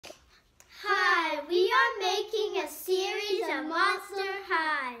we are making a series of Monster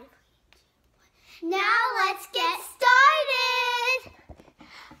High. Now let's get started!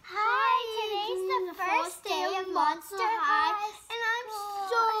 Hi, today's the first day of Monster High, and I'm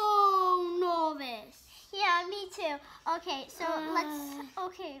so nervous. Yeah, me too. Okay, so let's,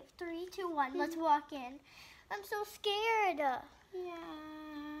 3, 2, 1, let's walk in. I'm so scared.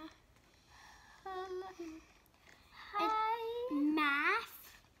 Yeah. Hi. Math?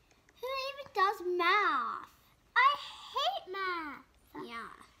 Who even does math? I hate math.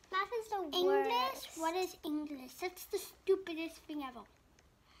 Yeah. Math is the worst. English? What is English? That's the stupidest thing ever.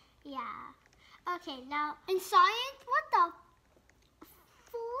 Yeah. Okay, now in science, what the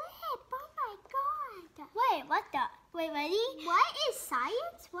flip? Oh my god. Wait, what the? Wait, ready? What is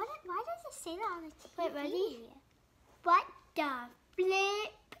science? Why does it say that on the TV? Wait, ready? What the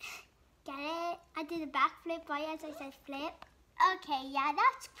flip? Get it? I did a backflip right as I said flip. Okay, yeah,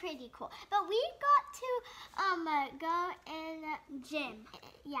 that's pretty cool. But we got to go in the gym.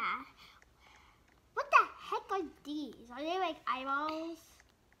 Yeah. What the heck are these? Are they like eyeballs?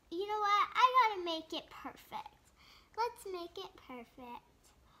 You know what? I gotta make it perfect. Let's make it perfect.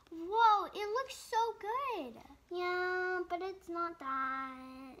 Whoa, it looks so good. Yeah, but it's not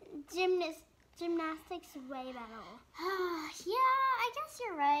that. Gymnastics way better. Yeah, I guess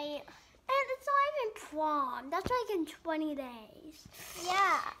you're right. And it's not even prom. That's like in 20 days.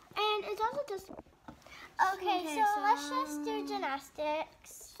 Yeah. And it's also just... Okay, so let's just do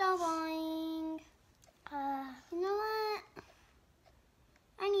gymnastics. So boring. You know what?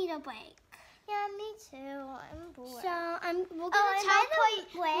 I need a break. Yeah, me too. I'm bored. So we're gonna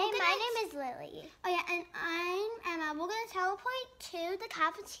teleport. My name is Lily. Oh yeah, and I'm Emma. We're gonna teleport to the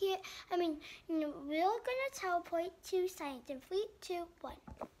cafeteria. We're gonna teleport to science in 3, 2, 1.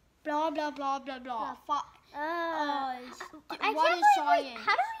 Blah blah blah blah blah. What is science?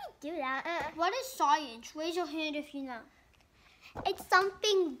 How do we do that? What is science? Raise your hand if you know. It's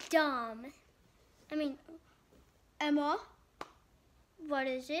something dumb. Emma, what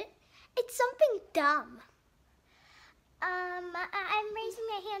is it? It's something dumb. I'm raising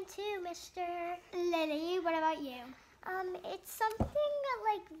my hand too, Mr. Lily. What about you? It's something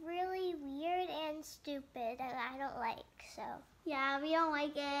like really weird and stupid, and I don't like, so. Yeah, we don't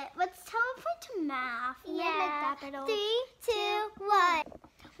like it. Let's teleport to math. Yeah. 3, 2, 1.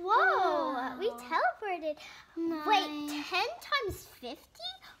 Whoa, we teleported. Nice. Wait, 10 times 50?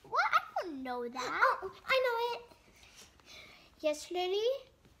 What? I don't know that. Oh, I know it. Yes, Lily?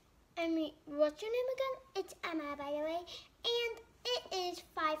 What's your name again? It's Emma, by the way. And it is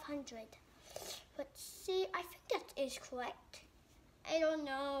 500. Let's see. I think that is correct. I don't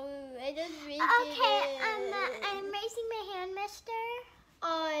know. I just read it. Okay, I'm raising my hand, mister.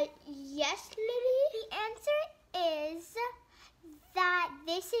 Yes, Lily? The answer is that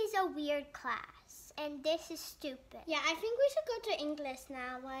this is a weird class. And this is stupid. Yeah, I think we should go to English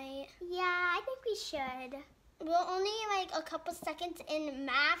now, right? Yeah, I think we should. We're only like a couple seconds in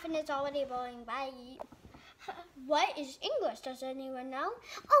math and it's already going by. What is English? Does anyone know?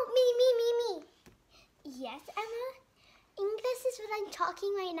 Oh, me. Yes, Emma? English is what I'm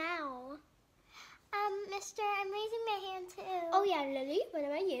talking right now. Mister, I'm raising my hand too. Oh yeah, Lily, what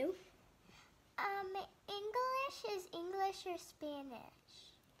about you? English is English or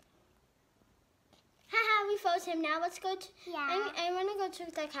Spanish? Haha, we froze him. Now let's go to... Yeah. I want to go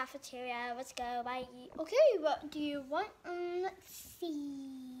to the cafeteria. Let's go. Bye. Okay, what do you want? Let's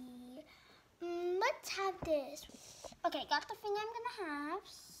see. Let's have this. Okay, got the thing I'm going to have.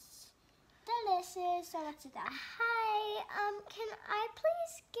 Delicious. So let's do that. Hi, can I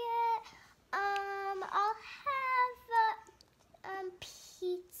please get... I'll have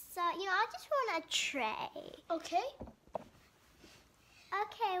pizza. I just want a tray. Okay.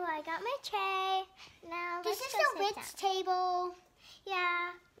 Okay, well, I got my tray. Now, this is the Ritz table.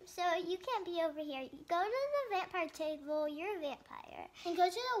 Yeah, so you can't be over here. Go to the vampire table. You're a vampire. And go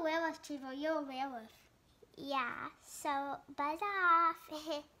to the werewolf table. You're a werewolf. Yeah, so buzz off.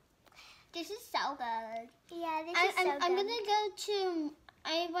 This is so good. Yeah, this is so good. I'm going to go to...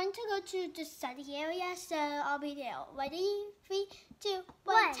 I want to go to the study area, so I'll be there. Ready? 3, 2,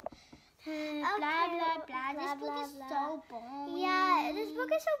 1. Okay, blah, blah, blah. This book is so boring. Yeah, this book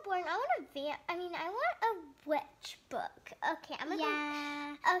is so boring. I want a witch book. Okay, I'm gonna go.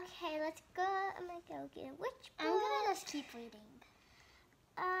 Okay, let's go. I'm gonna go get a witch book. I'm gonna just keep reading.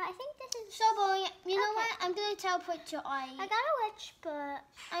 I think this is so boring. You know what? I'm gonna teleport to I got a witch book.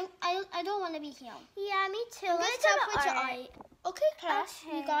 I don't want to be here. Yeah, me too. I'm gonna teleport to I. Okay, class.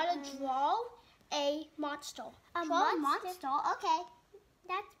 Okay. We gotta draw a monster. A monster? Okay.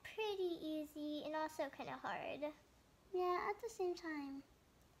 That's pretty easy and also kind of hard. Yeah, at the same time.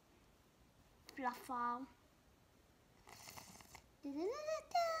 Fluffball.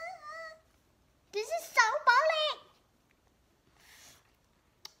 This is so boring.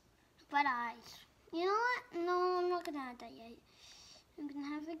 But eyes. You know what? No, I'm not gonna add that yet. I'm gonna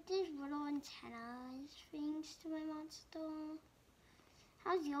have like these little antennas things to my monster.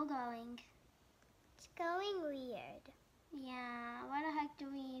 How's your going? It's going weird. Yeah, why the heck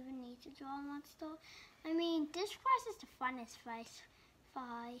do we even need to draw a monster? I mean, this place is the funnest place.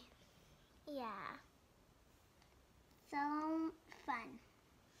 Bye. Yeah. So fun.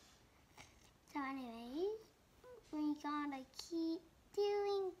 So anyways, we gotta keep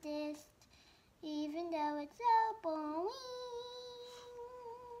doing this even though it's so boring.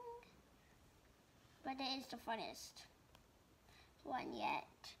 But it is the funnest one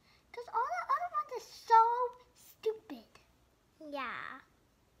yet. Because all the other ones are so stupid. Yeah.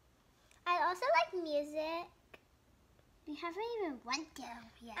 I also like music. We haven't even went there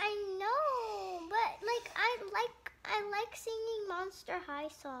yet. I know, but like I like singing Monster High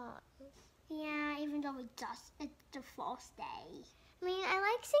songs. Yeah, even though it's the first day. I mean, I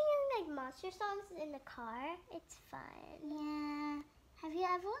like singing like monster songs in the car. It's fun. Yeah. Have you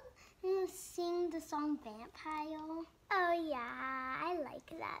ever sing the song Vampire? Oh yeah, I like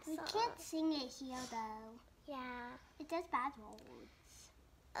that song. We can't sing it here though. Yeah. It does bad words.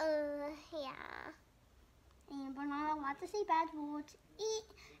 Yeah. And we're not allowed to say bad words.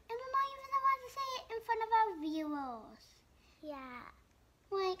 And we're not even allowed to say it in front of our viewers. Yeah.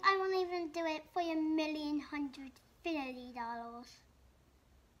 Like, I won't even do it for $1,150,000.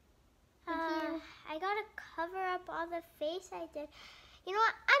 I gotta cover up all the face I did. You know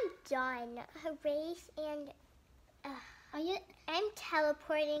what? I'm done. Erase and I'm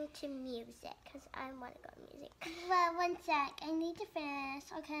teleporting to music because I want to go to music. Well, one sec. I need to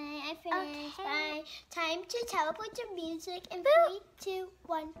finish. Okay, I finished. Okay. Bye. Time to teleport to music in 3, 2,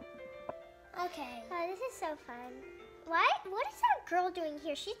 1. Okay. Oh, this is so fun. What is that girl doing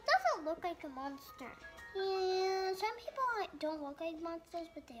here? She doesn't look like a monster. Yeah, some people don't look like monsters,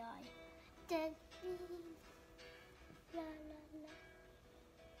 but they are. La, la, la.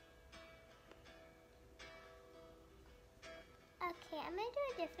 Okay, I'm gonna do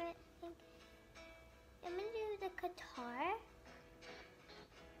a different thing. I'm gonna do the guitar.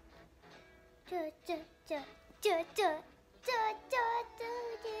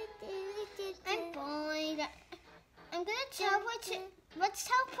 I'm bored. I'm gonna teleport to. Let's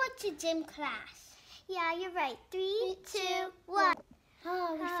teleport to gym class. Yeah, you're right. 3, 2, 1.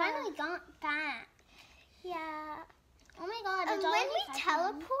 Oh, we finally got back. Yeah. Oh my God. And when we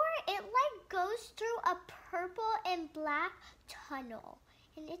teleport, it like goes through a purple and black tunnel.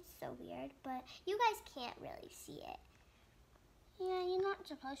 And it's so weird, but you guys can't really see it. Yeah, you're not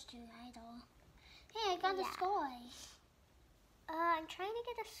supposed to either. Hey, I got a score. I'm trying to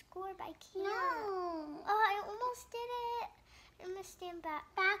get a score, but I can't. No. Oh, I almost did it. I'm gonna stand back.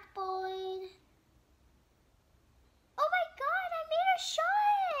 Backboard. Oh my God, I made a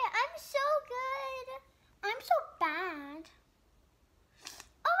shot. I'm so good. I'm so bad.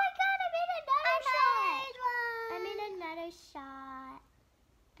 Oh my God, I made another shot. I made another shot.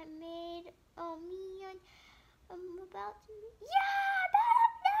 I made, oh man, I'm about to, yeah, I made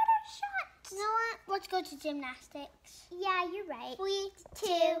another shot. You know what? Let's go to gymnastics. Yeah, you're right. 3,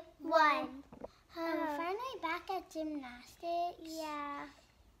 2, 1. We're finally back at gymnastics. Yeah.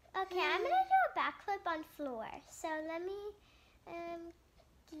 Okay, I'm gonna do a backflip on floor. So let me, I'm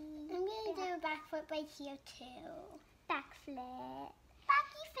gonna do a backflip right here too. Backflip.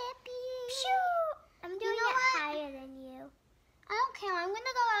 Backy flippy. Shoo! I'm doing it higher than you. I don't care. I'm gonna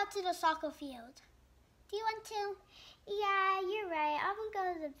go out to the soccer field. Do you want to? Yeah, you're right. I'm gonna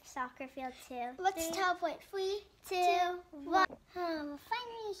go to the soccer field too. Let's teleport. 3, 2, 1. We're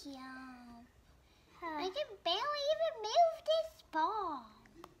finally here. I can barely even move this ball.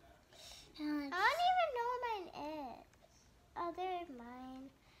 I don't even know what mine is. Oh, there's mine.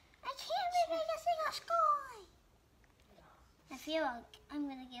 I can't even make a single score. I feel like I'm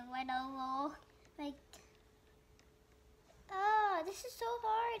gonna get right over. Like, oh, this is so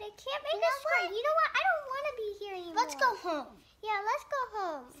hard. I can't make a score. You know what? I don't want to be here anymore. Let's go home. Yeah, let's go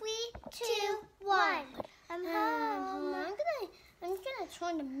home. 3, 2, 1. I'm home. I'm gonna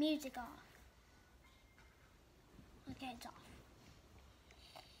turn the music off. Okay, it's off.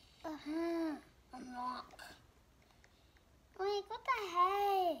 Unlock. Like, what the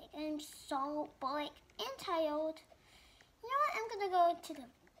heck? I'm so bored and tired. You know what? I'm gonna go to the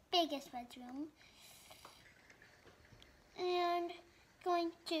biggest bedroom and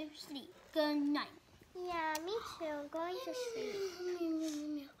going to sleep. Good night. Yeah, me too. I'm going to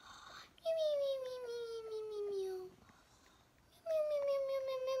sleep.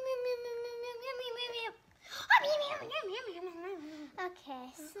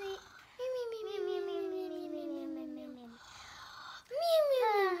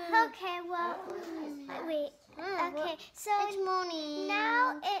 Wait. Okay, so it's morning.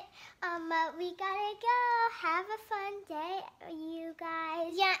 Now we gotta go. Have a fun day, you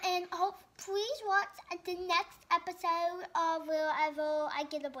guys. Yeah, and please watch the next episode of Wherever I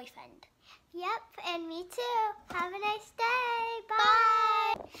Get a Boyfriend. Yep, and me too. Have a nice day.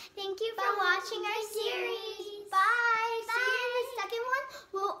 Bye. Bye. Thank you for watching our series. Bye. Bye. See you in the second one.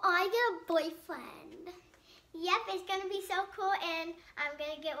 Will I get a boyfriend? Yep, it's gonna be so cool, and I'm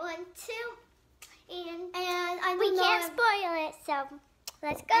gonna get one too. And I we can't spoil it, so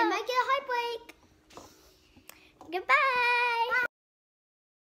let's go. I might get a heartbreak. Goodbye.